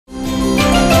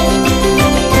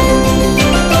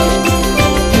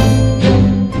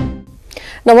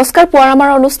নমস্কাৰ পুৱাৰ আমাৰ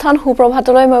অনুষ্ঠান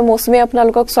সুপ্ৰভাতলৈ মই মৌসুমী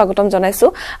আপোনালোকক স্বাগতম জনাইছো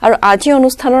আৰু আজি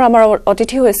অনুষ্ঠানৰ আমাৰ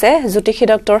অতিথি হৈছে জ্যোতিষী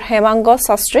ডক্টৰ হেমাংগ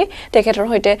শাস্ত্ৰী তেখেতৰ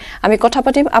হৈতে আমি কথা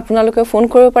পাতিম আপোনালোকে ফোন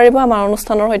কৰিব পাৰিব আমাৰ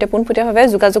অনুষ্ঠানৰ হৈতে পোনপটীয়াভাৱে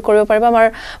যোগাযোগ কৰিব পাৰিব আমাৰ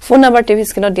ফোন নম্বৰ টিভি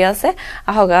স্ক্ৰীনত দিয়া আছে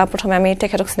আহক প্ৰথমে আমি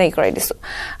তেখেতক স্নেহ কৰাই দিছো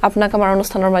আপোনাক আমাৰ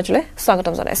অনুষ্ঠানৰ মাজলৈ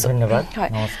স্বাগতম জনাইছো ধন্যবাদ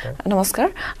নমস্কাৰ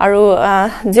আৰু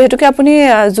যেহেতুকে আপুনি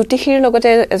জ্যোতিষীৰ লগতে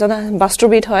এজন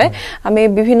বাস্তুবিদ হয় আমি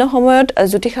বিভিন্ন সময়ত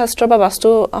জ্যোতিষ শাস্ত্ৰ বা বাস্তু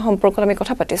সম্পৰ্কত আমি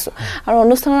কথা পাতিছো আৰু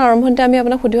অনুষ্ঠানৰ আৰম্ভণিতে আমি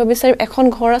আপোনাক সুধিব বিচাৰিম এখন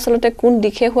ঘৰ আসলতে কোন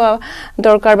দিশে হোৱা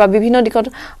দৰকাৰ বা বিভিন্ন দিশত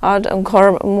ঘৰ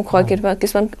মুখ হয়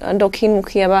কিছুমান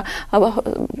দক্ষিণমুখীয়া বা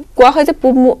কোৱা হয় যে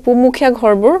পূবমুখীয়া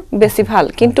ঘৰবোৰ বেছি ভাল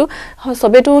কিন্তু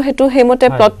সবেতো হেতু হেমতে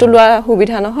প্লটটো লোৱা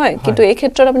সুবিধা নহয় কিন্তু এই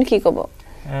ক্ষেত্ৰত আপুনি কি ক'ব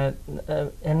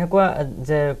এনেকুৱা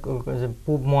যে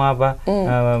পূব মোৱা বা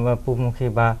পূবমুখী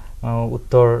বা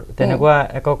উত্তৰ তেনেকুৱা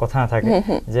একো কথা নাথাকে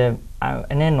যে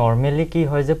এনে নৰ্মেলি কি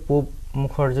হয় যে পূব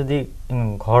মুখৰ যদি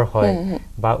ঘৰ হয়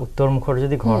বা উত্তৰ মুখৰ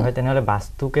যদি ঘৰ হয় তেনেহলে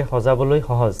বাস্তুকে সজাবলৈ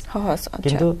সহজ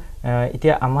কিন্তু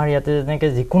এতিয়া আমাৰ ইয়াতে যেনেকে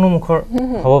যিকোনো মুখৰ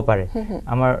হ'ব পাৰে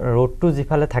আমাৰ ৰোডটো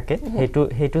যিফালে থাকে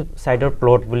সেইটো সাইডৰ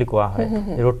প্লট বুলি কোৱা হয়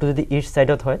ৰোডটো যদি ইষ্ট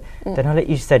সাইডত হয় তেনেহলে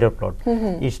east সাইডৰ plot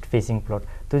east facing plot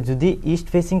তো যদি ইষ্ট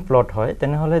ফেসিং প্লট হয়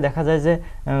তেনেহলে দেখা যায়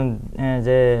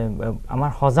যে আমাৰ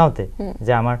সজাওতে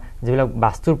যে আমাৰ যিবিলাক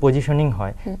বাস্তুৰ পজিশনিং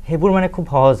হয় হেবোৰ মানে খুব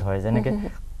সহজ হয় যেনেকে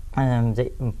যে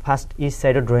ফাৰ্স্ট ইষ্ট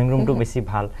সাইডৰ ড্ৰয়িং ৰুমটো বেছি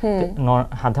ভাল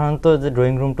সাধাৰণতে যে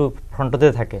ড্ৰয়িং ৰুমটো ফ্ৰন্টতে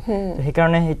থাকে তো সেই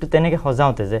কাৰণে হেতু তেনেকে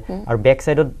সজাওতে যে আৰু বেক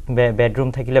সাইডত বেডৰুম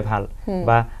থাকিলে ভাল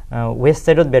বা ওয়েস্ট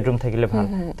সাইডত বেডৰুম থাকিলে ভাল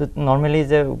তো নৰমালি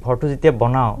যে ঘৰটো যেতিয়া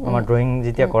বনাও আমাৰ ড্ৰয়িং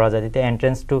যেতিয়া কৰা যায় তেতিয়া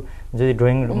এন্ট্ৰেন্সটো যদি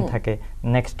ড্ৰয়িং ৰুম থাকে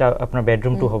নেক্সট আপোনাৰ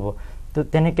বেডৰুমটো হ'ব তো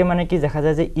তেনেকে মানে কি দেখা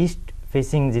যায় যে ইষ্ট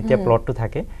ফেসিং যেতিয়া প্লটটো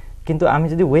থাকে কিন্তু আমি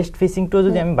যদি ওয়েস্ট ফেসিংটো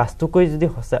যদি আমি বাস্তুকৈ যদি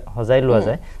সজাই লোৱা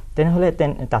যায় তেনেহলে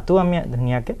তাতো আমি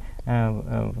ধুনিয়াকে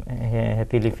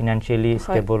হ্যাপিলি ফাইনান্সিয়ালি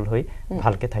স্টেবল হৈ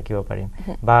ভালকে থাকিব পাৰিম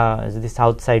বা যদি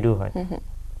সাউথ সাইডও হয়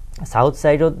সাউথ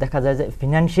সাইডত দেখা যায় যে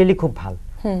ফাইনান্সিয়ালি খুব ভাল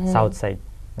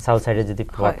সাউথ সাইডে যদি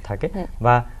প্লট থাকে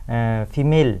বা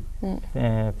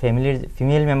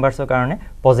ফিমেল মেম্বাৰ্ছৰ কাৰণে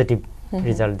পজিটিভ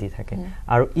ৰিজাল্ট দি থাকে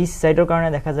আৰু ইষ্ট সাইডৰ কাৰণে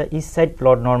দেখা যায় ইষ্ট সাইড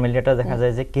প্লট নৰ্মেলি এটা দেখা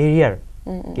যায় যে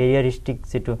কেৰিয়াৰিষ্টিক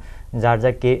যেটো যাৰ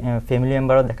ফ্যামিলি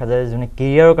মেম্বাৰত দেখা যায় যে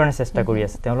কেৰিয়াৰৰ কাৰণে চেষ্টা কৰি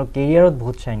আছে তেওঁলোক কেৰিয়াৰত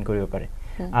বহুত শাইন কৰিব পাৰে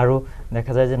আৰু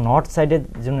দেখা যায় যে নৰ্থ সাইডে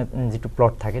যেটো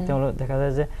প্লট থাকে তেওঁলোক দেখা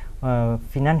যায় যে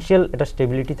ফাইনান্সিয়াল এটা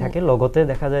ষ্টেবিলিটি থাকে লগতে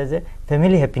দেখা যায় যে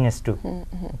ফ্যামিলি হ্যাপিনেসটো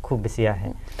খুব বেছি আহে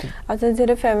আচ্ছা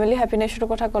যেটো ফ্যামিলি হ্যাপিনেসৰ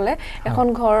কথা ক'লে এখন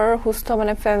ঘৰ সুস্থ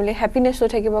মানে ফ্যামিলি হ্যাপিনেস হৈ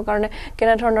থাকিব কাৰণে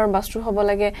কেনে ধৰণৰ বাস্তু হ'ব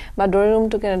লাগে বা ড্ৰয়িং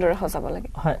ৰুমটো কেনে দৰে সজাব লাগে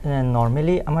হয়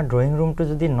নৰমালি আমাৰ ড্ৰয়িং ৰুমটো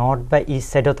যদি নৰ্থ বা ইষ্ট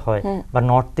সাইডত হয় বা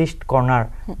নৰ্থ ইষ্ট কৰ্নাৰ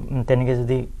তেনেকে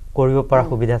যদি কৰিব পৰা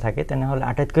সুবিধা থাকে তেনেহলে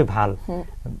আটাইতকৈ ভাল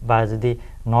বা যদি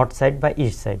নৰ্থ সাইড বা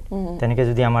ইষ্ট সাইড তেনেকে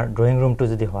যদি আমাৰ ড্ৰয়িং ৰুমটো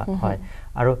যদি হয়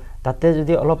আৰু তাতে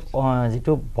যদি অলপ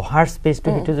যেটো বহাৰ স্পেসটো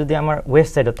হেতু যদি আমাৰ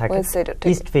ওয়েস্ট সাইডত থাকে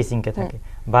ইষ্ট ফেসিং কে থাকে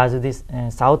বা যদি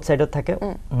সাউথ সাইডত থাকে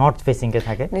নৰ্থ ফেসিং কে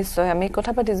থাকে নিশ্চয় আমি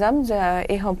কথা পাতি যাম যে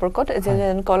এই সম্পৰ্কত যে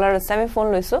কলাৰ আছে আমি ফোন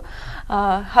লৈছো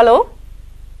হেল্ল'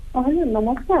 হেল্ল'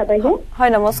 নমস্কাৰ বাইদেউ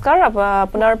হয় নমস্কাৰ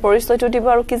আপোনাৰ পৰিচয়টো দিব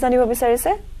আৰু কি জানিব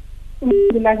বিচাৰিছে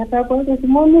গোলাঘাটৰ পৰা কৈছো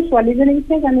মই মোৰ ছোৱালীজনীৰ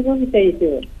বিষয়ে জানিব বিচাৰিছো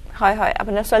হয় হয়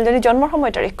আপোনাৰ ছোৱালীজনীৰ জন্মৰ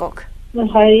সময় তাৰিখ কওক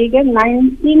হয়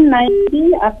 1990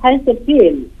 28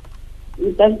 এপ্ৰিল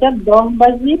তাৰপিছত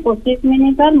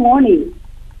 10:25 মৰ্নিং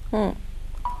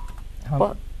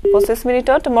 25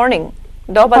 মিনিটত মৰ্নিং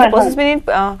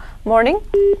 10:25 মৰ্নিং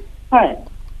হয়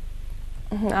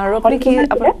আৰু আপুনি কি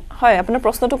হয় আপোনাৰ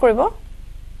প্ৰশ্নটো কৰিব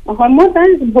হয় মই তাৰ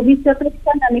ভৱিষ্যতৰ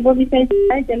কথা জানিব বিচাৰিছো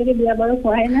তেওঁলোকে বিয়া বাৰু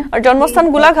হোৱাই নাই আৰু জন্মস্থান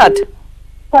গোলাঘাট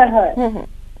হয় হয়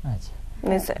আচ্ছা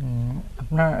নিশ্চয়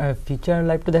আপোনাৰ ফিউচাৰ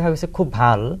লাইফটো দেখা গৈছে খুব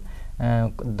ভাল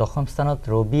দশম স্থানত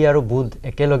ৰবি আৰু বুধ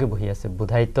একেলগে বহি আছে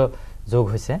বুধায়িত যোগ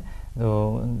হৈছে তো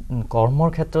কৰ্মৰ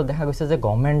ক্ষেত্ৰত দেখা গৈছে যে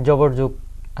গভৰ্নমেন্ট জবৰ যোগ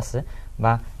আছে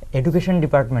বা এডুকেশন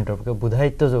ডিপাৰ্টমেন্টৰ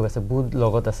বুধায়িত যোগ আছে বুধ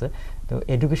লগত আছে তো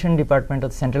এডুকেশন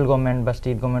ডিপাৰ্টমেন্টত সেন্ট্ৰেল গভৰ্নমেন্ট বা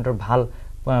ষ্টেট গভৰ্নমেন্টৰ ভাল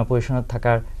পজিশনত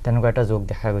থাকাৰ তেনেকুৱা এটা যোগ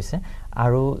দেখা গৈছে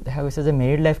আৰু দেখা গৈছে যে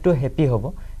মেৰিড লাইফটো হ্যাপি হ'ব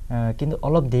কিন্তু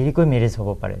অলপ দেৰিকৈ মেৰেজ হ'ব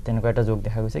পাৰে তেনেকুৱা এটা যোগ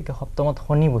দেখা গৈছে কি সপ্তমত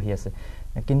শনি বহি আছে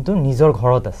কিন্তু নিজৰ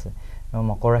ঘৰত আছে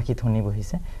মকৰ ৰাশিত শনি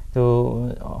বহিছে তো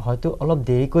হয়তো অলপ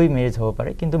দেৰিকৈ মেৰেজ হ'ব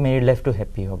পাৰে কিন্তু মেৰিড লাইফটো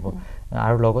হ্যাপি হ'ব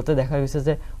আৰু লগতে দেখা গৈছে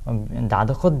যে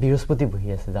দ্বাদশত বৃহস্পতি বহি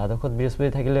আছে দ্বাদশত বৃহস্পতি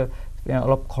থাকিলে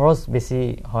অলপ খৰচ বেছি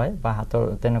হয় বা হাতৰ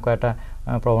তেনেকুৱা এটা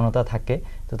প্ৰৱণতা থাকে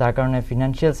তো তাৰ কাৰণে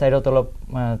ফাইনান্সিয়াল সাইডত অলপ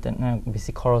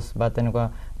বেছি খৰচ বা তেনেকুৱা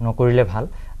নকৰিলে ভাল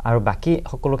আৰু বাকি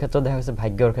সকলো ক্ষেত্ৰত দেখা গৈছে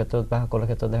ভাগ্যৰ ক্ষেত্ৰত বা সকলো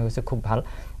ক্ষেত্ৰত দেখা গৈছে খুব ভাল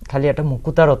খালি এটা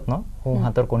মুকুতা ৰত্ন সোঁ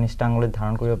হাতৰ কনিষ্ঠ আঙুলিত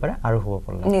ধাৰণ কৰিব পাৰে আৰু হ'ব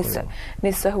পাৰে নিশ্চয়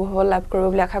নিশ্চয় হ'ব লাভ কৰিব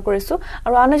বুলি আশা কৰিছো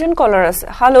আৰু আন এজন কলাৰ আছে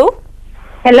হেল্ল'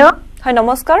 হেল্ল' হয়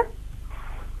নমস্কাৰ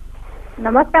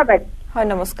নমস্কাৰ বাইদেউ হয়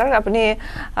নমস্কাৰ আপুনি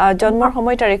জন্মৰ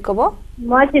সময় তাৰিখ ক'ব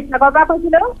মই শিৱসাগৰৰ পৰা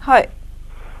কৈছিলো হয়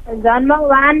জন্ম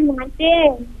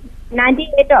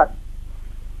 1998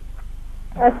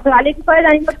 ছোৱালীৰ বিষয়ে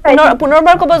জানিব বিচাৰিছো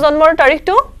পুনৰবাৰ ক'ব জন্মৰ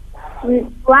তাৰিখটো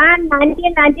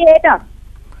 1998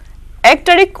 এক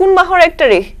তাৰিখ কোন মাহৰ এক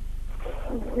তাৰিখ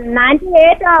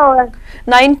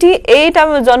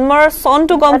 98 জন্মৰ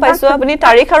চনটো গম পাইছো আপুনি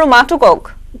তাৰিখ আৰু মাহটো কওক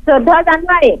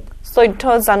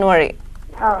 14 জানুৱাৰী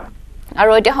আৰু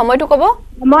এতিয়া সময়টো ক'ব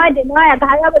মই দিনৰ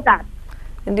 11 বজাত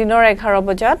দিনৰ 11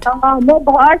 বজাত মোৰ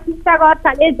ঘৰ শিৱসাগৰত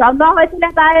খালি জন্ম হৈছিলে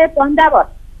তাই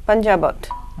পঞ্জাৱত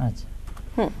আচ্ছা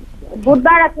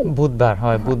বুধবাৰ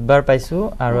হয় বুধবাৰ পাইছো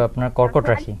আৰু আপোনাৰ কৰ্কট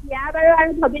ৰাশি বিয়া বাৰু আৰু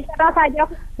ভৱিষ্যতৰ চাই দিয়ক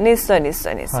নিশ্চয়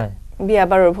বিয়া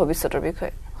বাৰু ভৱিষ্যতৰ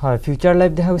বিষয়ে হয় ফিউচাৰ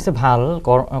লাইফ দেখা গৈছে ভাল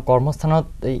কৰ্মস্থানত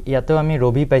ইয়াতেও আমি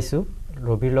ৰবি পাইছো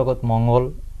ৰবিৰ লগত মঙ্গল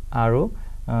আৰু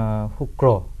শুক্ৰ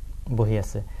বহি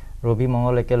আছে ৰবি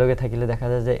মঙ্গল একেলগে থাকিলে দেখা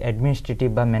যায় যে এডমিনিষ্ট্ৰেটিভ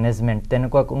বা মেনেজমেন্ট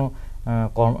তেনেকুৱা কোনো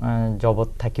জবত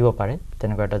থাকিব পাৰে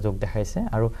তেনেকুৱা এটা যোগ দেখাইছে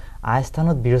আৰু আয়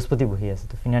স্থানত বৃহস্পতি বহি আছে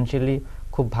তো ফিনান্সিয়ালি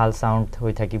খুব ভাল সাউন্ড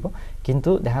হৈ থাকিব কিন্তু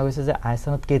দেখা গৈছে যে আয়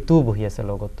স্থানত কেতু বহি আছে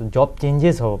লগত তো জব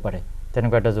চেঞ্জেস হ'ব পাৰে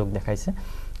তেনেকুৱা এটা যোগ দেখাইছে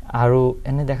আৰু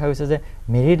এনে দেখা গৈছে যে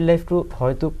মেৰিড লাইফটো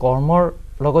হয়তো কৰ্মৰ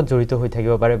লগত জড়িত হৈ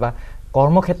থাকিব পাৰে বা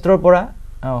কৰ্মক্ষেত্ৰৰ পৰা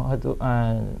হয়তো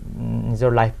নিজৰ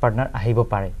লাইফ পাৰ্টনাৰ আহিব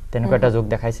পাৰে তেনেকুৱা এটা যোগ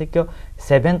দেখাইছে কিয়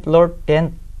 7th লৰ্ড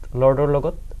 10th লৰ্ডৰ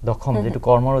লগত দশম যেটো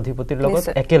কৰ্মৰ অধিপতিৰ লগত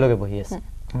একেলগে বহি আছে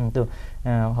তো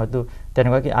হয়তো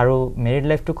তেনেকুৱা কি আৰু মেৰিড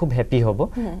লাইফটো খুব হ্যাপি হ'ব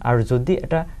আৰু যদি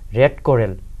এটা ৰেড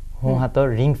কোৰেল হু হাতৰ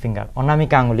ৰিং ফিংগাৰ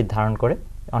অনামিকা আঙুলিত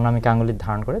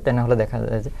ধাৰণ কৰে তেনেহলে দেখা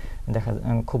যায় যে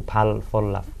খুব ভাল ফল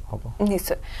লাভ হ'ব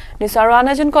নিশ্চয় আৰু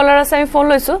আনজন কলাৰ আছে আমি ফোন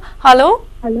লৈছো হেল্ল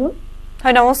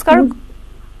হয় নমস্কাৰ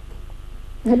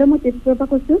হেল্ল মই তেজপুৰৰ পৰা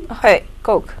কৈছো হয়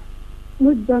কক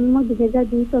মোৰ জন্ম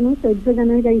 2002 চনৰ 14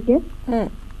 জানুৱাৰী তাৰিখে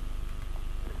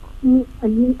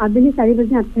আবেলি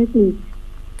 4:28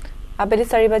 আবেলি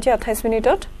 4:28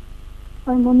 মিনিটত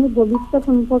হয় মই ভৱিষ্যত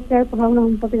সম্পৰ্কে পঢ়া-শুনা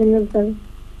সম্পৰ্কে জানিব বিচাৰো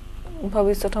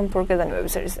ভৱিষ্যত সম্পৰ্কে জানিব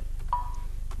বিচাৰিছে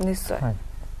নিশ্চয় হয়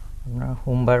আপোনাৰ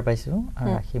সোমবাৰ পাইছো আৰু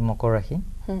ৰাশি মকৰ ৰাশি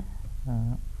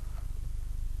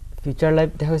ফিউচাৰ লাইফ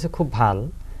দেখা গৈছে খুব ভাল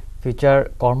ফিউচাৰ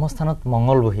কৰ্মস্থানত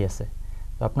মঙ্গল বহি আছে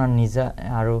তো আপোনাৰ নিজা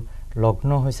আৰু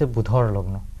লগ্ন হৈছে বুধৰ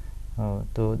লগ্ন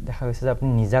তো দেখা গৈছে যে আপুনি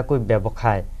নিজাকৈ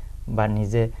ব্যৱসায় বা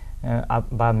নিজে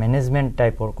বা ম্যানেজমেন্ট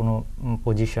টাইপৰ কোনো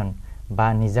পজিশন বা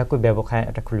নিজাকৈ ব্যৱসায়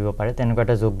এটা খুলিব পাৰে তেনেকুৱা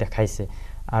এটা যোগ দেখাইছে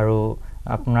আৰু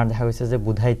আপোনাৰ দেখা গৈছে যে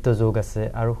বুধাইত্য যোগ আছে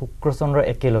আৰু শুক্ৰ চন্দ্ৰ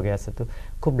একেলগে আছে তো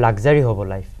খুব লাক্সাৰি হ'ব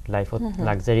লাইফত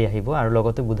লাক্সাৰি আহিব আৰু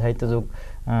লগতে বুধাইত্য যোগ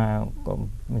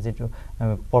যেটো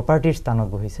প্ৰপাৰ্টিৰ স্থানত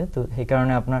বহিছে তো সেই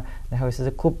কাৰণে আপোনাৰ দেখা গৈছে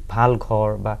যে খুব ভাল ঘৰ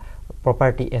বা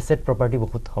প্ৰপাৰ্টি এসেট প্ৰপাৰ্টি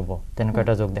বহুত হ'ব তেনেকুৱা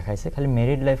এটা যোগ দেখাইছে খালি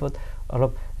মেৰিড লাইফত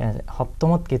অলপ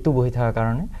সপ্তমত কেতু বহি থকা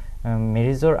কাৰণে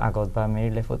মেৰিজৰ আগত বা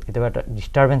মেৰিড লাইফত কেতিয়াবা এটা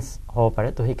ডিস্টাৰবেন্স হ'ব পাৰে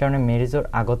তো সেই কাৰণে মেৰিজৰ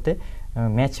আগতে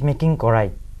ম্যাচ মেকিং কৰাই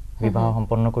বিবাহ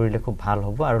সম্পন্ন কৰিলে খুব ভাল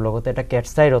হ'ব আৰু লগতে এটা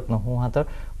কেটছাই ৰত্ন হুহাতৰ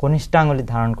কনিষ্ঠ আঙুলি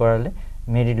ধাৰণ কৰালে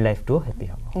মেৰিড লাইফটো হ্যাপি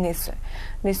হ'ব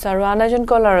নিশ্চয় আৰু আনজন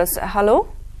কলাৰ আছে হেল্ল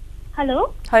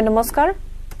হয় নমস্কাৰ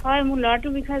হয় মোৰ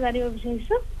লৰাটোৰ বিষয়ে জানিব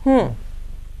বিচাৰিছো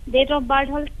ডেট অফ বাৰ্থ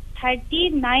হল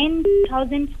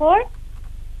 39/2004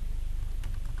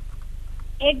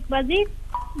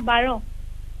 1:12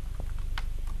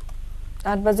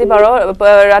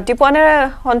 8:12 ৰাতিপুৱা নে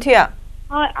সন্ধিয়া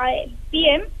হয়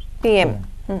PM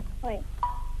হয়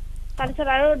তাৰপিছত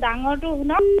আৰু ডাঙৰটো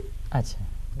শুনক আচ্ছা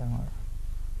ডাঙৰ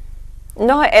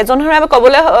নহয় এজনৰে আমি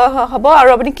কবলৈ হ'ব আৰু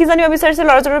আপুনি কি জানিব বিচাৰিছে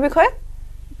লৰাজনৰ বিষয়ে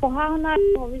পঢ়া-শুনা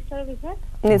ভৱিষ্যতৰ বিষয়ে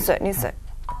নিশ্চয়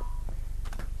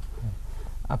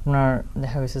আপোনাৰ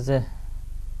দেখা গৈছে যে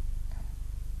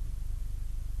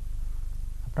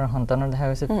আপোনাৰ সন্তানৰ দেখা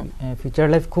গৈছে ফিউচাৰ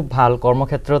লাইফ খুব ভাল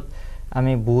কৰ্মক্ষেত্ৰত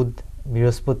আমি বুধ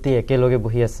বৃহস্পতি একেলগে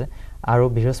বহি আছে আৰু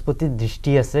বৃহস্পতি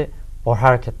দৃষ্টি আছে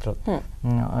পঢ়াৰ ক্ষেত্ৰত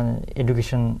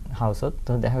এডুকেশ্যন হাউসত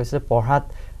তো দেখা গৈছে পঢ়াত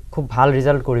খুব ভাল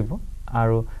ৰিজাল্ট কৰিব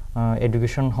আৰু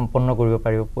এডুকেশ্যন সম্পন্ন কৰিব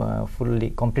পাৰিব ফুললি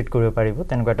কমপ্লিট কৰিব পাৰিব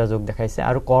তেনেকুৱা এটা যোগ দেখাইছে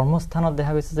আৰু কৰ্মস্থানত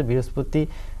দেখা গৈছে যে বৃহস্পতি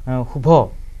শুভ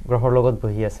গ্ৰহৰ লগত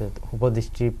বহি আছে শুভ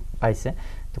দৃষ্টি পাইছে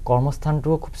তো কৰ্মস্থানটো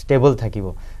খুব ষ্টেবল থাকিব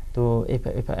তো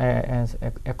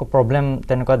একো প্ৰবলেম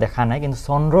তেনেকুৱা দেখা নাই কিন্তু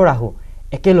চন্দ্ৰ ৰাহু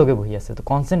একেলগে বহি আছে তো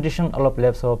কনসেন্ট্ৰেশন অলপ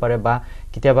লেপস হ'ব পাৰে বা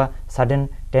কিতিয়াবা সাডেন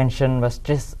টেনশন বা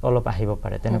স্ট্ৰেস অলপ আহিব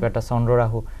পাৰে তেনেকুৱা এটা চন্দ্ৰ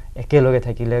ৰাহু একেলগে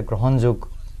থাকিলে গ্ৰহণ যোগ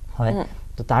হয়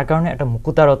তো তাৰ কাৰণে এটা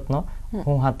মুকুতা ৰত্ন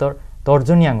হুহাতৰ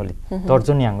তৰ্জনী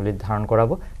আঙুলিত ধাৰণ কৰাব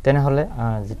তেনেহলে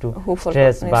যেটো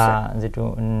স্ট্ৰেস বা যেটো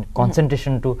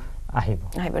কনসেন্ট্ৰেশনটো আহিব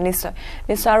নিশ্চয়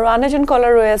আৰু আনজন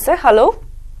কলাৰ ৰৈ আছে হেল্ল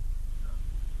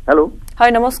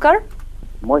হয় নমস্কাৰ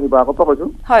মই শিৱাকৰ পৰা কৈছো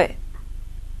হয়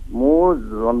মোৰ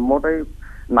জন্ম তাৰিখ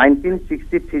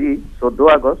 1963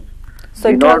 14 আগষ্ট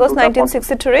 14 আগষ্ট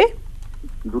 1963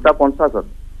 2:50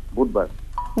 বুধবাৰ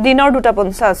দিনৰ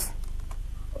 2:50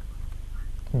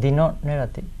 দিনৰ নে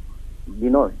ৰাতি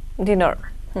দিনৰ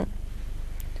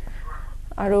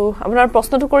আৰু আপোনাৰ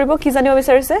প্ৰশ্নটো কৰিব কি জানিব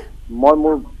বিচাৰিছে মই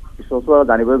মোৰ বিশ্বস্ত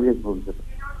জানিব বিচাৰিছো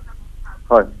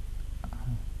হয়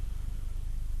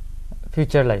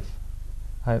ফিউচাৰ লাইফ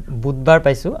হয় বুধবাৰ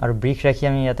পাইছো আৰু বৃষ ৰাখি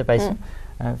আমি ইয়াতে পাইছো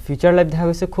ফিউচাৰ লাইফ দেখা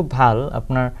গৈছে খুব ভাল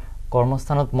আপোনাৰ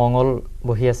কৰ্মস্থানত মঙ্গল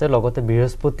বহি আছে লগতে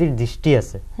বৃহস্পতিৰ দৃষ্টি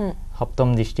আছে সপ্তম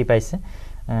দৃষ্টি পাইছে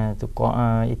তো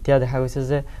এতিয়া দেখা গৈছে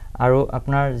যে আৰু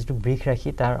আপোনাৰ যেটো বৃষ ৰাখি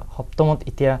তাৰ সপ্তমত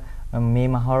এতিয়া মে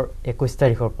মাহৰ 21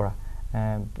 তাৰিখৰ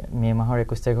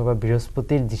পৰা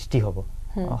বৃহস্পতিৰ দৃষ্টি হ'ব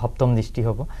সপ্তম দৃষ্টি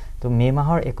হ'ব তো মে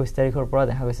মাহৰ 21 তাৰিখৰ পৰা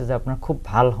দেখা গৈছে যে আপোনাৰ খুব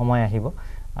ভাল সময় আহিব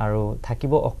আৰু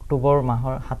থাকিব অক্টোবৰ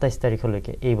মাহৰ 27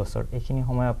 তাৰিখলৈকে এই বছৰ এইখিনি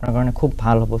সময় আপোনাৰ কাৰণে খুব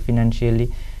ভাল হ'ব ফিনান্সিয়ালি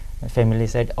ফ্যামিলি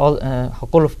সাইড অল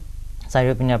সকলো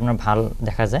চাইৰ পিনে আপোনাৰ ভাল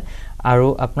দেখা যায় আৰু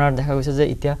আপোনাৰ দেখা গৈছে যে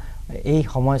এতিয়া এই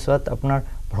সময়ছোৱাত আপোনাৰ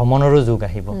ভ্ৰমণৰো যোগ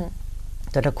আহিব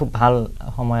এটা খুব ভাল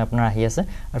সময় আপোনাৰ আহি আছে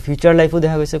আৰু ফিউচাৰ লাইফও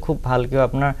দেখা গৈছে খুব ভাল কিয়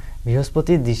আপোনাৰ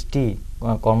বৃহস্পতিৰ দৃষ্টি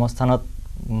কৰ্মস্থানত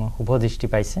শুভ দৃষ্টি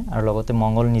পাইছে আৰু লগতে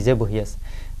মঙ্গল নিজে বহি আছে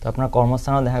তো আপোনাৰ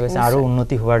কৰ্মস্থানত দেখা গৈছে আৰু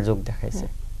উন্নতি হোৱাৰ যোগ দেখাইছে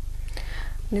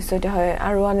নিশ্চয় হয়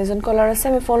আৰু আনজন কলাৰ আছে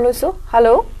আমি ফোন লৈছো হেল্ল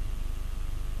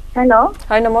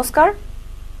হয় নমস্কাৰ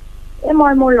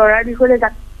মই মোৰ লৰাৰ বিষয়ে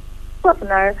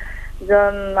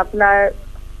আপোনাৰ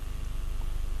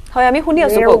হয় আমি শুনি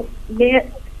আছো কক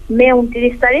মে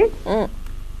 29 তাৰিখ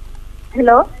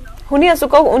হেল্ল শুনি আছো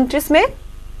কক 29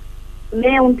 মে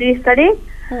 29 তাৰিখ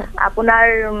আপোনাৰ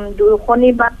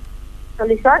শনিবাৰ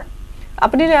 40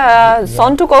 আপুনি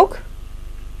সনটো কক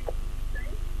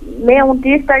মে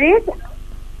 29 তাৰিখ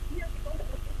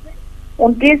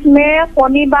 29 মে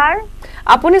শনিবাৰ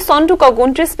আপুনি সনটো কক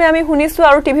 29 মে আমি শুনিছো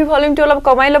আৰু টিভি ভলিউমটো অলপ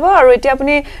কমাই লব আৰু এতিয়া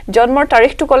আপুনি জন্মৰ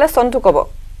তাৰিখটো কলে সনটো কব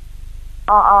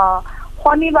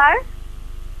শনিবাৰ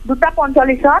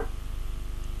 2:45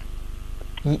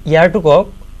 ইয়াৰটো কক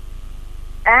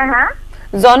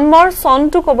জন্মৰ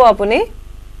সনটো কব আপুনি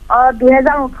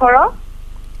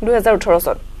 2018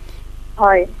 সন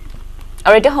হয়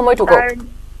আৰু এটা সময়টো কক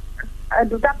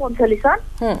 2:45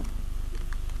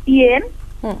 PM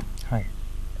হয়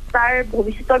তাৰ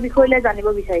ভৱিষ্যতৰ বিষয়লৈ জানিব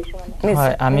বিচাৰিছো মানে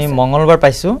হয় আমি মঙ্গলবাৰ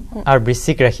পাইছো আৰু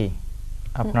বৃশ্চিক ৰাশি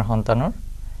আপোনাৰ সন্তানৰ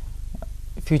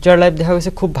ফিউচাৰ লাইফ দেখা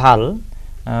গৈছে খুব ভাল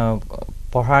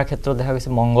পঢ়াৰ ক্ষেত্ৰত দেখা গৈছে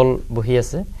মঙ্গল বহি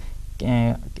আছে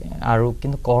আৰু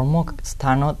কিন্তু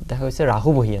কৰ্মস্থানত দেখা গৈছে ৰাহু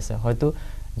বহি আছে হয়তো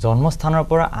জন্মস্থানৰ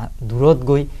পৰা দূৰত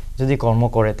গৈ যদি কৰ্ম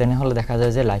কৰে তেনেহলে দেখা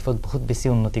যায় যে লাইফত বহুত বেছি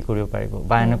উন্নতি কৰিব পাৰিব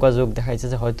বা এনেকুৱা যোগ দেখাইছে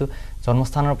যে হয়তো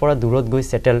জন্মস্থানৰ পৰা দূৰত গৈ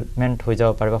সেটেলমেন্ট হৈ যাব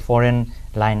পাৰিব ফৰেন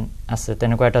লাইন আছে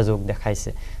তেনেকুৱা এটা যোগ দেখাইছে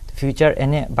ফিউচাৰ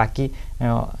এনে বাকি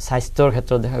স্বাস্থ্যৰ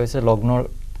ক্ষেত্ৰত দেখা গৈছে লগ্নৰ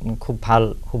খুব ভাল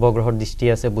শুভ গ্ৰহৰ দৃষ্টি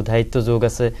আছে বুধায়িত্ব যোগ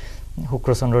আছে শুক্ৰ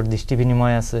চন্দ্ৰৰ দৃষ্টি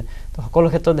বিনিময় আছে তো সকলো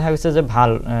ক্ষেত্ৰত দেখা গৈছে যে ভাল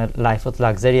লাইফত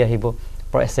লাক্সাৰি আহিব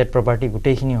এসেট প্ৰপাৰ্টি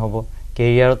গুটেইখিনি হ'ব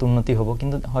কেৰিয়াৰত উন্নতি হ'ব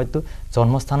কিন্তু হয়তো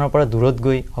জন্মস্থানৰ পৰা দূৰত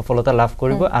গৈ সফলতা লাভ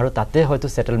কৰিব আৰু তাতে হয়তো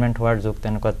সেটেলমেন্ট হোৱাৰ যোগ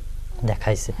তেনেকুৱা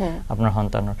দেখাইছে আপোনাৰ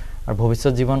সন্তানৰ আৰু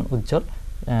ভৱিষ্যত জীৱন উজ্জ্বল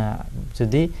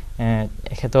যদি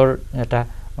এখেতৰ এটা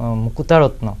মুকুতা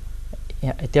ৰত্ন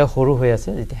এতিয়া সৰু হৈ আছে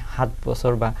যেতিয়া 7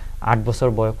 বছৰ বা 8 বছৰ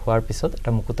বয়স হোৱাৰ পিছত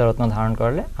এটা মুকুতা ৰত্ন ধাৰণ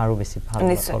কৰিলে আৰু বেছি ভাল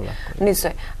ফল লাভ কৰিব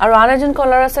নিশ্চয় আৰু আনজন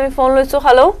কলাৰ আছে আমি ফোন লৈছো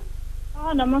হেল্ল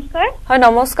নমস্কাৰ হয়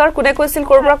নমস্কাৰ কোনে কৈছিল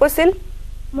কৰ পৰা কৈছিল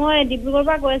মই ডিব্ৰুগড়ৰ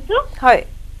পৰা কৈছো হয়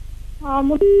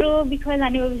মোৰ বিষয়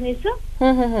জানিব বিচাৰিছো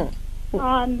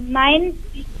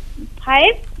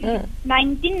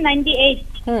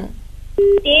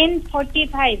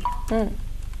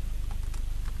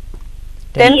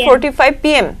 10:45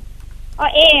 PM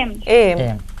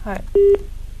AM হয়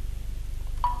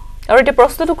আৰু এটা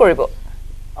প্ৰশ্নটো কৰিব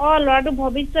লৰাটো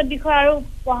ভৱিষ্যত বিষয় আৰু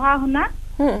পঢ়া শুনা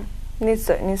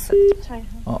নিশ্চয়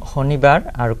শনিবাৰ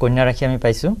আৰু কন্যা ৰাশি আমি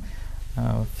পাইছো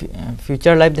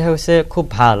ফিউচাৰ লাইফ দেখা হৈছে খুব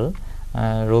ভাল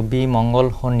ৰবি মঙ্গল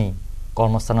শনি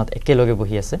কৰ্মস্থানত একেলগে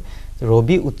বহি আছে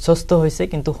ৰবি উচ্চস্থ হৈছে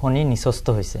কিন্তু শনি নিচস্থ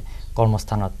হৈছে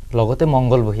কৰ্মস্থানত লগতে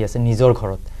মঙ্গল বহি আছে নিজৰ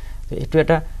ঘৰত তো এটো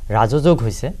এটা ৰাজযোগ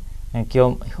হৈছে কিয়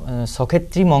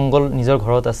সক্ষেত্ৰী মঙ্গল নিজৰ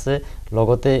ঘৰত আছে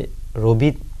লগতে ৰবি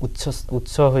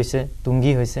উচ্চ হৈছে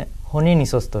তুংগী হৈছে শনি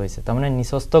নিচস্থ হৈছে তাৰমানে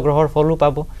নিচস্থ গ্ৰহৰ ফলো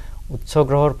পাব উচ্চ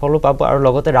গ্ৰহৰ ফলো পাব আৰু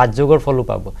লগতে ৰাজযোগৰ ফলো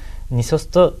পাব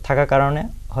নিচস্থ থাকা কাৰণে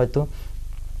হয়তো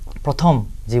প্ৰথম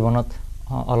জীৱনত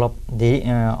অলপ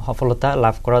সফলতা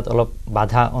লাভ কৰাত অলপ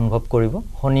বাধা অনুভৱ কৰিব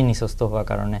শনি নিচস্থ হোৱাৰ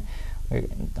কাৰণে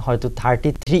হয়তো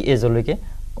 33 এজলৈকে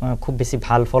খুব বেছি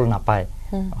ভাল ফল নাপায়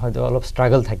হয়তো অলপ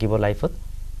স্ট্ৰাগল থাকিব লাইফত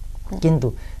কিন্তু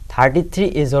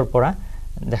 33 এজৰ পৰা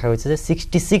দেখা গৈছে যে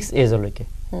 66 এজলৈকে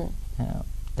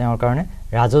তেওঁৰ কাৰণে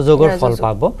ৰাজযোগৰ ফল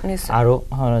পাব আৰু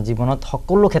জীৱনত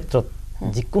সকলো ক্ষেত্ৰত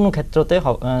যিকোনো ক্ষেত্ৰতে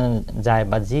যায়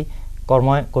বা যি কৰ্ম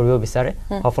কৰিব বিচাৰে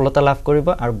সফলতা লাভ কৰিব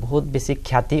আৰু বহুত বেছি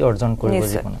খ্যাতি অৰ্জন কৰিব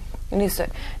জীৱনত নিশ্চয়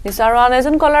নিশ্চয় আৰু আন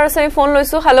এজন কলাৰ আছে ফোন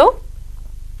লৈছো হেল্ল'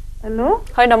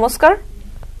 হয় নমস্কাৰ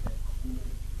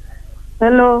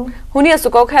শুনি আছো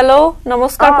কক হেল্ল'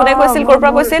 নমস্কাৰ কোনে কৈছিল ক'ৰ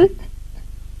পৰা কৈছিল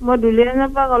মই দুলিয়ানৰ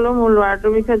পৰা ক'লো মোৰ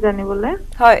ল'ৰাটোৰ বিষয়ে জানিবলৈ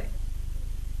হয়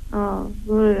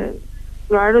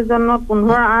ল'ৰাটোৰ জন্ম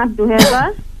 15/8/2000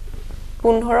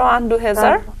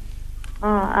 15/8/2000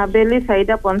 আবেলি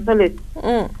 4:45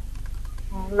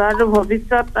 ল'ৰাটোৰ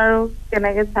ভৱিষ্যত আৰু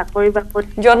কেনেকে চাকৰি বাকৰি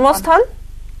জন্মস্থান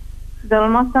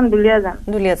দুলিয়াজান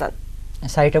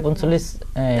 4:45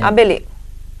 আবেলি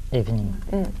ইভিনিং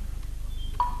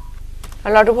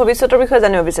আৰু ল'ৰাটোৰ ভৱিষ্যতৰ বিষয়ে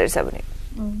জানিব বিচাৰিছে আপুনি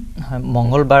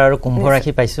মঙ্গলবাৰ আৰু কুম্ভ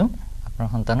ৰাশি পাইছো আপোনাৰ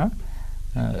সন্তানৰ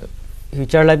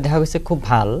ফিউচাৰ লাইফ দেখা গৈছে খুব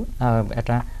ভাল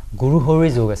এটা গুৰু হৰি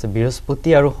যোগ আছে বৃহস্পতি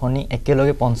আৰু শনি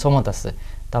একেলগে পঞ্চমত আছে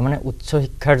তাৰ মানে উচ্চ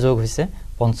শিক্ষাৰ যোগ হৈছে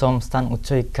পঞ্চম স্থান উচ্চ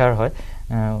শিক্ষাৰ হয়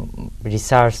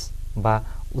ৰিসাৰ্চ বা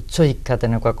উচ্চ শিক্ষা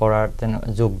তেনেকুৱা কৰাৰ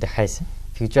যোগ দেখাইছে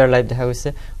ফিউচাৰ লাইফ দেখা গৈছে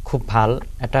খুব ভাল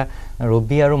এটা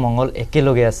ৰবি আৰু মঙ্গল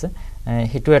একেলগে আছে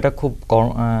হেতু এটা খুব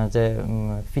যে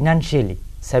ফিনান্সিয়ালি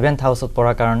 7th হাউসত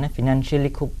পৰাৰ কাৰণে ফিনান্সিয়ালি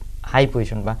খুব হাই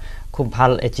পজিশন বা খুব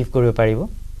ভাল এচিভ কৰিব পাৰিব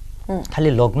খালি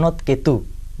লগ্নত কেতু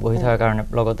বহি থকাৰ কাৰণে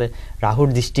লগতে ৰাহুৰ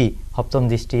দৃষ্টি সপ্তম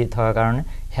দৃষ্টি থকাৰ কাৰণে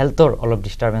হেলথৰ অলপ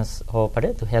ডিস্টাৰবেন্স হ'ব পাৰে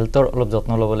তো হেলথৰ অলপ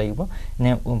যত্ন ল'ব লাগিব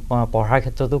নে পঢ়াৰ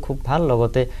ক্ষেত্ৰতো খুব ভাল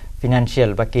লগতে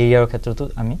ফিনান্সিয়াল বা কেৰিয়াৰৰ ক্ষেত্ৰতো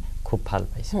আমি খুব ভাল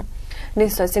পাইছো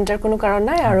নিশ্চয় চিন্তাৰ কোনো কাৰণ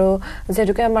নাই আৰু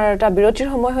যেহেতুকে আমাৰ এটা বিৰতিৰ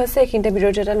সময় হৈছে এইখিনিতে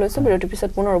বিৰতি এটা লৈছো বিৰতিৰ পিছত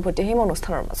পুনৰ উভতি আহিম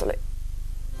অনুষ্ঠানৰ মাজলৈ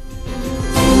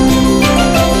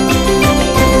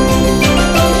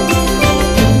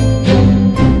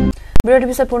বিৰতিৰ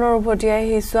পিছত পুনৰ উভতি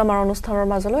আহিছো আমাৰ অনুষ্ঠানৰ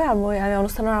মাজলৈ আমি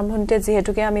অনুষ্ঠানৰ আৰম্ভণিতে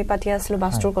যেহেতুকে আমি পাতি আছিলো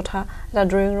বাস্তুৰ কথা এটা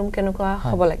ড্ৰয়িং ৰুম কেনেকুৱা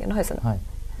হ'ব লাগে নহয় জানো হয়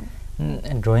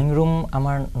ড্ৰয়িং ৰুম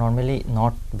আমাৰ নৰ্মেলি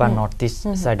নৰ্থ বা নৰ্থ ইষ্ট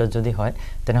সাইডত যদি হয়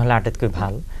তেনেহলে আটাইতকৈ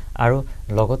ভাল আৰু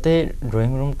লগতে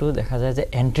ড্ৰয়িং ৰুমটো দেখা যায় যে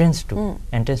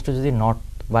এন্ট্ৰেন্সটো যদি নৰ্থ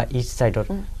বা ইষ্ট সাইডত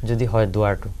যদি হয়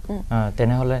দুৱাৰটো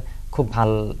তেনেহলে খুব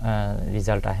ভাল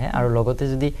ৰিজাল্ট আহে আৰু লগতে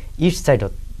যদি ইষ্ট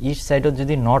সাইডত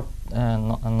যদি নৰ্থ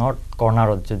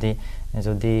কৰ্নাৰত যদি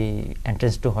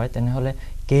এন্ট্ৰেন্সটো হয় তেনেহলে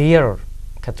কেৰিয়াৰৰ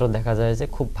ক্ষেত্ৰত দেখা যায় যে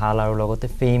খুব ভাল আৰু লগতে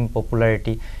ফেম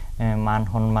পপুলাৰিটি মান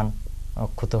সন্মান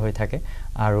অক্ষুত হৈ থাকে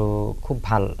আৰু খুব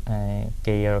ভাল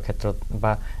কেৰিয়াৰৰ ক্ষেত্ৰত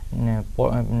বা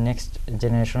নেক্সট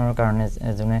জেনেৰেশ্যনৰ কাৰণে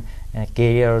যোনে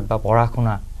কেৰিয়াৰত বা পঢ়া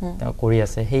শুনা কৰি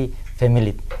আছে সেই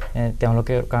ফেমিলিত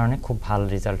তেওঁলোকৰ কাৰণে খুব ভাল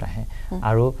ৰিজাল্ট আহে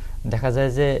আৰু দেখা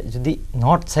যায় যে যদি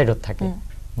নৰ্থ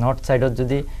সাইডত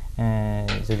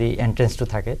যদি এন্ট্ৰেন্সটো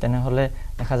থাকে তেনেহলে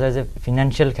দেখা যায় যে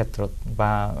ফিনান্সিয়াল ক্ষেত্ৰত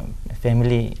বা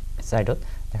ফেমিলি সাইডত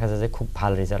দেখা যায় যে খুব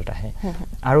ভাল ৰিজাল্ট আহে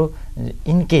আৰু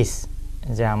ইন কেস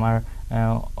যে আমাৰ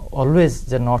অলৱেজ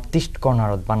যে নৰ্থ ইষ্ট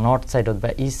কৰ্নাৰত বা নৰ্থ সাইডত বা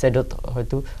ইষ্ট সাইডত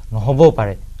হয়তো নহবও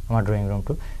পাৰে আমাৰ ড্ৰয়িং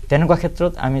ৰুমটো তেনেকুৱা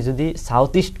ক্ষেত্ৰত আমি যদি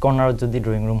সাউথ ইষ্ট কৰ্নাৰত যদি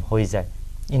ড্ৰয়িং ৰুম হৈ যায়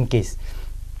ইন কেস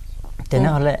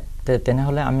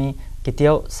তেনেহলে আমি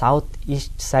কেতিয়াও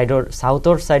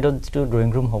সাউথৰ সাইডত যিটো ড্ৰয়িং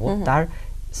ৰুম হ'ব তাৰ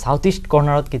সাউথ ইষ্ট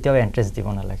কৰ্নাৰত কেতিয়াও এন্ট্ৰেন্স দিব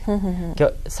নালাগে কিয়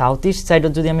সাউথ ইষ্ট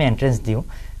সাইডত যদি আমি এন্ট্ৰেন্স দিওঁ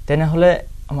তেনেহলে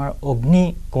আমাৰ অগ্নি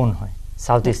কোণ হয়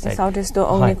সাউথ ইষ্ট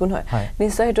অগ্নিকোণ হয়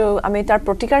নিশ্চয় হেতু আমি তাৰ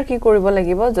প্ৰতিকাৰ কি কৰিব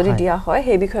লাগিব যদি দিয়া হয়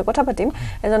সেই বিষয়ে কথা পাতিম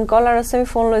এজন কলাৰ আছে আমি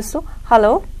ফোন লৈছো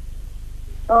হেল্ল'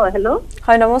 হেল্ল'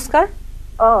 হয় নমস্কাৰ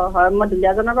হয় মই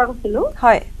দুলিয়াজনৰ পৰা কৈছিলো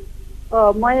হয়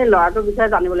মই ল'ৰাটোৰ বিষয়ে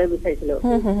জানিবলৈ বিচাৰিছিলো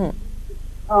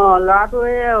ল'ৰাটো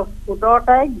 17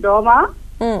 তাৰিখ 10 মাহ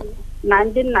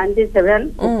 1997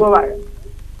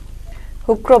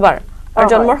 শুক্ৰবাৰ আৰু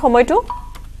জন্মৰ সময়টো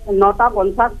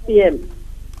 9:50 PM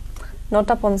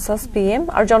 9:50 PM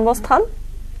আৰু জন্মস্থান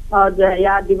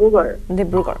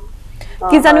ডিব্ৰুগড়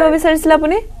কি জানিব বিচাৰিছিল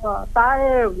আপুনি তাৰ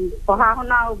পঢ়া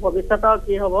শুনা আৰু ভৱিষ্যতৰ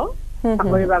কি হ'ব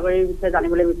চাকৰি বাকৰিৰ বিষয়ে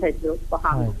জানিবলৈ বিচাৰিছিলো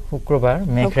শুক্ৰবাৰ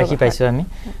মেঘ ৰাশি পাইছো আমি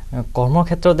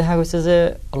কৰ্মক্ষেত্ৰত দেখা গৈছে যে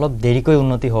অলপ দেৰিকৈ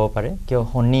উন্নতি হ'ব পাৰে কিয়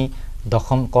শনি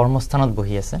দশম কৰ্মস্থানত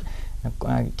বহি আছে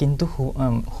কিন্তু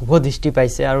শুভ দৃষ্টি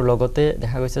পাইছে আৰু লগতে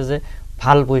দেখা গৈছে যে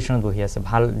ভাল পজিশনত বহি আছে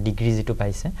ভাল ডিগ্ৰী যেটো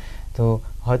পাইছে তো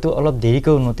হয়তো অলপ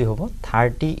দেৰিকৈ উন্নতি হ'ব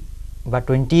 30 বা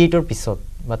 28 পিছত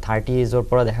বা 30 এজৰ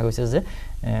পৰা দেখা গৈছে যে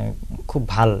খুব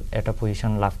ভাল এটা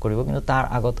পজিশন লাভ কৰিব কিন্তু তাৰ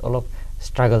আগত অলপ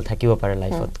স্ট্ৰাগল থাকিব পাৰে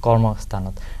লাইফত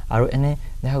কৰ্মস্থানত আৰু এনে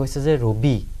দেখা গৈছে যে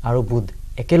ৰবি আৰু বুধ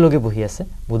একেলগে বহি আছে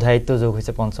বুধায়িত্ব যোগ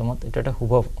হৈছে পঞ্চমত এটা এটা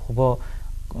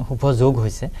শুভ যোগ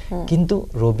হৈছে কিন্তু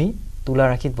ৰবি তুলা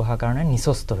ৰাশিত বহা কাৰণে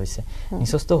নিচস্ত হৈছে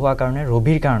নিচস্ত হোৱাৰ কাৰণে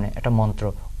ৰবিৰ কাৰণে এটা মন্ত্ৰ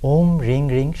ওম ৰিং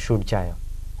ৰিং সূৰ্যায়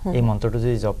এই মন্ত্ৰটো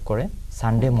যদি জপ কৰে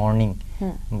সানডে মৰ্নিং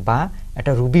বা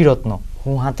এটা ৰুবি ৰত্ন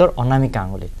হুহাতৰ অনামিকা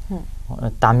আঙুলিত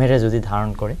তামেৰে যদি ধাৰণ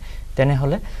কৰে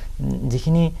তেনেহলে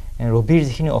যিখিনি ৰবিৰ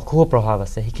যিখিনি অশুভ প্ৰভাৱ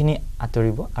আছে সেইখিনি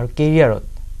আঁতৰিব আৰু কেৰিয়াৰত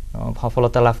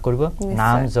সফলতা লাভ কৰিব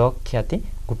নাম যক খ্যাতি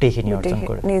গুটেইখিনি অৰ্জন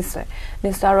কৰিব নিশ্চয়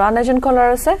নিশ্চয় আৰু আনজন কলাৰ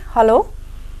আছে হেল্ল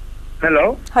হেল্ল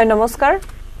হয় নমস্কাৰ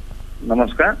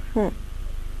নমস্কাৰ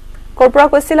কৰপৰা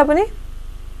কৈছিল আপুনি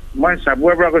মই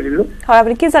সাবুৱাৰ পৰা কৈছিলো হয়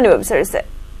আপুনি কি জানিব বিচাৰিছে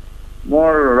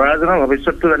মোৰ ৰাজনৰ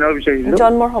ভৱিষ্যতটো জানিব বিচাৰিছিলো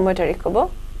জন্মৰ সময় তাৰিখ কব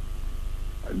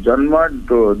জন্ম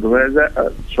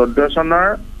 2014 চনৰ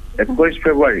 21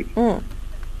 ফেব্ৰুৱাৰী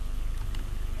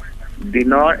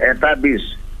দিনৰ 1:20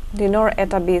 দিনৰ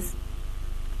 1:20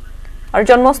 আৰু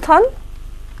জন্মস্থান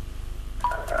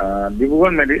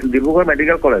Dibrugarh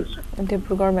medical college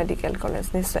Dibrugarh medical college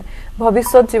নিশ্চয়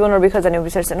ভৱিষ্যত জীৱনৰ বিষয়ে জানিব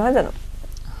বিচাৰিছে নহয় জানো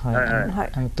হয়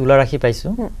আমি তুলা ৰাখি পাইছো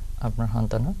আপোনাৰ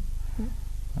সন্তানৰ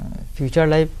ফিউচাৰ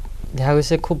লাইফ দেখা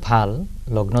গৈছে খুব ভাল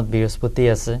লগ্নত বৃহস্পতি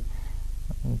আছে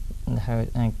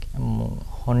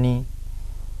শনি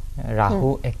ৰাহু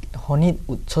শনি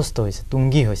উচ্চস্থ হৈছে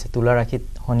তুংগী হৈছে তুলা ৰাখিত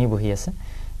শনি বহি আছে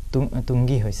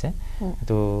তুংগী হৈছে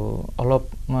তো অলপ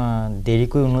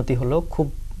দেৰিকৈ উন্নতি হলেও খুব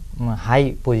হাই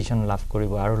পজিশন লাভ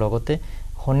কৰিব আৰু লগতে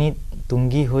শনি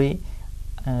তুংগী হৈ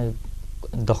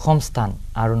দশম স্থান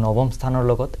আৰু নৱম স্থানৰ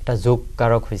লগত এটা যোগ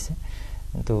কাৰক হৈছে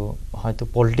তো হয়তো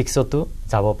পলিটিক্সতো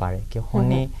যাব পাৰে কি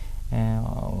শনি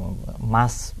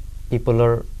মাস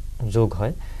পিপলৰ যোগ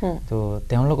হয় তো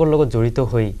তেওঁলোকৰ লগত জড়িত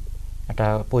হৈ এটা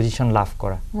পজিশন লাভ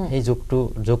কৰা এই যোগটো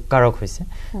যোগ কাৰক হৈছে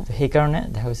তো সেই কাৰণে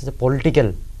দেখা গৈছে যে পলিটিক্যাল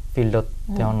ফিল্ডত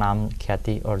তেওঁ নাম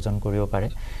খ্যাতি অৰ্জন কৰিব পাৰে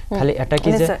খালি এটা কি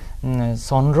যে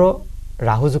চন্দ্ৰ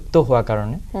ৰাহুযুক্ত হোৱা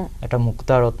কাৰণে এটা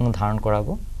মুক্তা ৰত্ন ধাৰণ কৰাব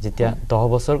যেতিয়া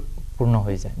 10 বছৰ পূৰ্ণ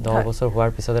হৈ যায় 10 বছৰ হোৱাৰ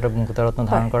পিছত এটা মুক্তা ৰত্ন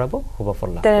ধাৰণ কৰাব শুভ ফল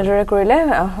লাভ তেনেদৰে কৰিলে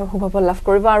শুভ ফল লাভ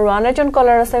কৰিব আৰু আনজন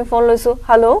কলাৰ আছে ফোন লৈছো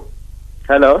হেল্ল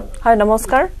হেল্ল হয়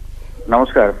নমস্কাৰ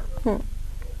নমস্কাৰ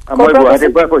মই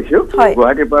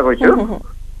গুৱাহাটীৰ পৰা কৈছো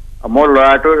মোৰ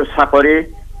ল'ৰাটোৰ চাকৰি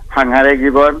সাংসাৰিক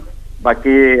জীৱন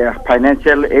বাকি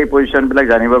ফাইনান্সিয়েল এই পজিশন বিলাক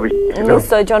জানিব বিচাৰিছো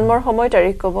নিশ্চয় জন্মৰ সময়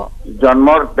তাৰিখ কব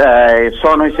জন্মৰ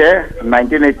সন হৈছে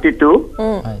 1982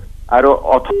 আৰু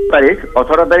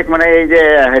 18 তাৰিখ মানে এই যে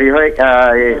হেৰি হয়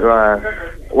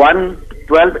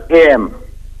 1:12 AM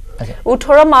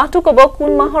 18 মাহটো কব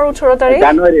কোন মাহৰ 18 তাৰিখ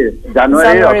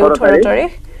জানুৱাৰী 18 তাৰিখ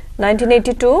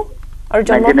 1982 আৰু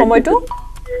জন্মৰ সময়টো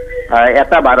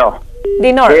 1:12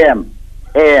 দিনৰ AM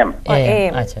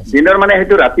আচ্ছা দিনৰ মানে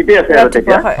হেতু ৰাতিতে আছে আৰু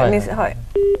তেতিয়া হয়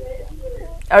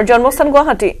আৰু জন্মস্থান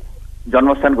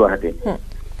গুৱাহাটী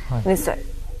নিশ্চয়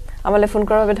আমালে ফোন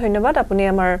কৰাৰ বাবে ধন্যবাদ আপুনি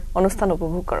আমাৰ অনুষ্ঠান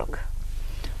উপভোগ কৰক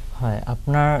হয়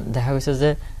আপোনাৰ দেখা গৈছে যে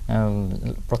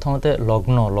প্ৰথমতে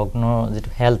লগ্ন যেটো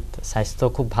হেলথ স্বাস্থ্য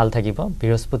খুব ভাল থাকিব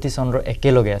বৃহস্পতি চন্দ্ৰ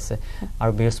একেলগে আছে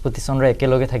আৰু বৃহস্পতি চন্দ্ৰ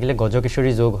একেলগে থাকিলে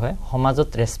গজকেশৰী যোগ হয় সমাজত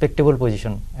ৰেসপেক্টেবল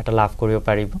পজিশন এটা লাভ কৰিব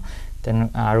পাৰিব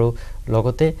আৰু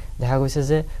লগতে দেখা গৈছে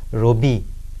যে ৰবি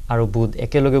আৰু বুধ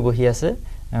একেলগে বহি আছে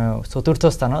চতুৰ্থ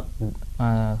স্থানত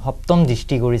সপ্তম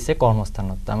দৃষ্টি কৰিছে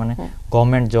কৰ্মস্থানত তাৰ মানে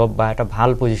গভৰ্নমেন্ট জব বা এটা ভাল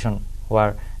পজিশন হোৱাৰ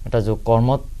এটা যোগ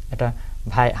কৰ্মত এটা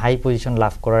হাই পজিশন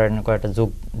লাভ কৰাৰ এনেকুৱা এটা যোগ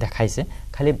দেখাইছে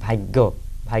খালি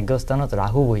ভাগ্য স্থানত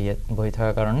ৰাহু বহি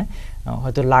থকাৰ কাৰণে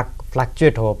হয়তো লাক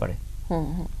ফ্লাকচুৱেট হ'ব পাৰে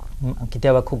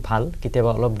কেতিয়াবা খুব ভাল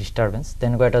কেতিয়াবা অলপ ডিস্টাৰবেন্স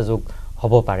তেনেকুৱা এটা যোগ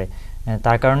হ'ব পাৰে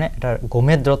তাৰ কাৰণে এটা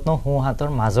গোমেদ ৰত্ন হুহাতৰ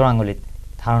মাজৰ আঙুলিত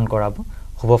ধাৰণ কৰাব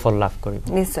শুভ ফল লাভ কৰিব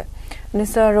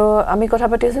নিশ্চয় আৰু আমি কথা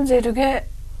পাতি আছো যেহেতুকে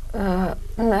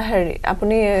হেৰি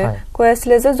আপুনি কৈ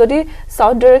আছিলে যে যদি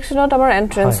সাউথ ডাইৰেকশনত আমাৰ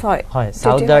এন্ট্ৰেন্স হয়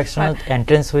সাউথ ডাইৰেকশনত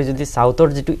এন্ট্ৰেন্স হৈ যদি সাউথৰ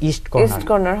যেটো ইষ্ট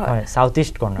কৰ্নাৰ হয় সাউথ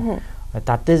ইষ্ট কৰ্নাৰ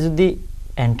তাতে যদি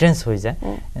এন্ট্ৰেন্স হৈ যায়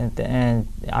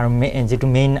আৰু যেটো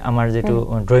মেইন আমাৰ যেটো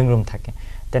ড্ৰয়িং ৰুম থাকে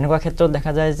তেনেকুৱা ক্ষেত্ৰত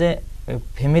দেখা যায় যে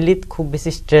ফ্যামিলিত খুব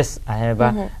বেছি স্ট্ৰেস আহে বা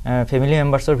ফ্যামিলি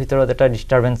মেম্বাৰ্ছৰ ভিতৰত এটা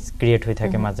ডিস্টাৰবেন্স ক্ৰিয়েট হৈ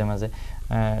থাকে মাজে মাজে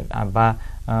বা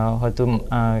হয়তো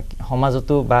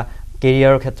সমাজতো বা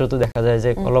কেৰিয়াৰৰ ক্ষেত্ৰতো দেখা যায়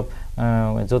যে অলপ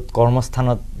যত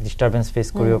কৰ্মস্থানত ডিস্টাৰবেন্স ফেস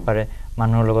কৰিব পাৰে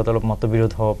মানুহৰ লগত অলপ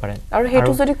মতবিৰোধ হ'ব পাৰে আৰু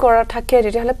হেতু যদি কৰা থাকে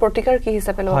তেতিয়াহলে প্ৰতিকাৰ কি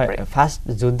হিচাপে ল'ব পাৰে ফাৰ্স্ট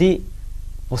যদি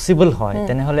পসিবল হয়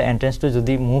তেনেহলে এন্ট্ৰেন্সটো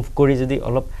যদি মুভ কৰি যদি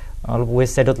অলপ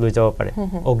ওয়েস্ট সাইডত লৈ যাব পাৰে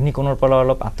অগ্নিকোণৰ পৰা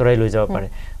অলপ আতৰাই লৈ যাব পাৰে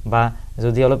বা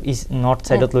যদি অলপ নৰ্থ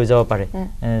সাইডত লৈ যাব পাৰে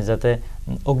যাতে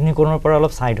অগ্নিকোণৰ পৰা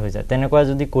অলপ সাইড হৈ যায় তেনেকুৱা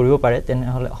যদি কৰিব পাৰে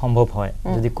তেনেহলে সম্ভৱ হয়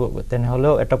যদি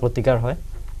তেনেহলেও এটা প্ৰতিকাৰ হয়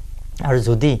আৰু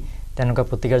যদি তেনেকুৱা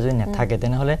প্ৰতিকাৰ যদি নাথাকে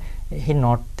তেনেহলে হি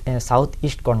নৰ্থ সাউথ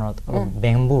ইষ্ট কৰ্নাৰত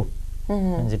বেম্বু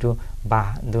যেটো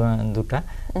দুটা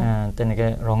তেনেকে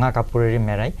ৰঙা কাপোৰেৰে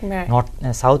মেৰাই নৰ্থ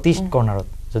সাউথ ইষ্ট কৰ্নাৰত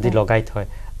যদি লগাই থয়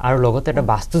আৰু লগতে এটা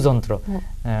বাস্তু যন্ত্ৰ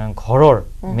ঘৰৰ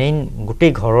মেইন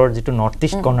গোটেই ঘৰৰ যেটো নৰ্থ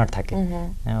ইষ্ট কৰ্নাৰ থাকে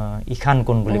ইখান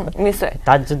কোণ বুলি কয়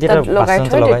তাত যদি এটা বাস্তু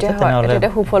যন্ত্ৰ লগাই থয় তেনেহলে এটা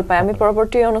সুফল পায় আমি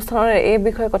পৰৱৰ্তী অনুষ্ঠানৰ এই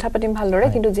বিষয়ে কথা পাতিম ভালদৰে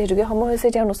কিন্তু যেহেতুকে সময় হৈছে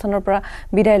এতিয়া অনুষ্ঠানৰ পৰা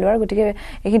বিদায় লোৱাৰ গতিকে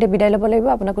এইখিনিতে বিদায় ল'ব লাগিব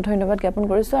আপোনাক ধন্যবাদ জ্ঞাপন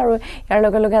কৰিছো আৰু ইয়াৰ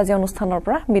লগে লগে আজি অনুষ্ঠানৰ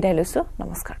পৰা বিদায় লৈছো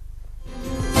নমস্কাৰ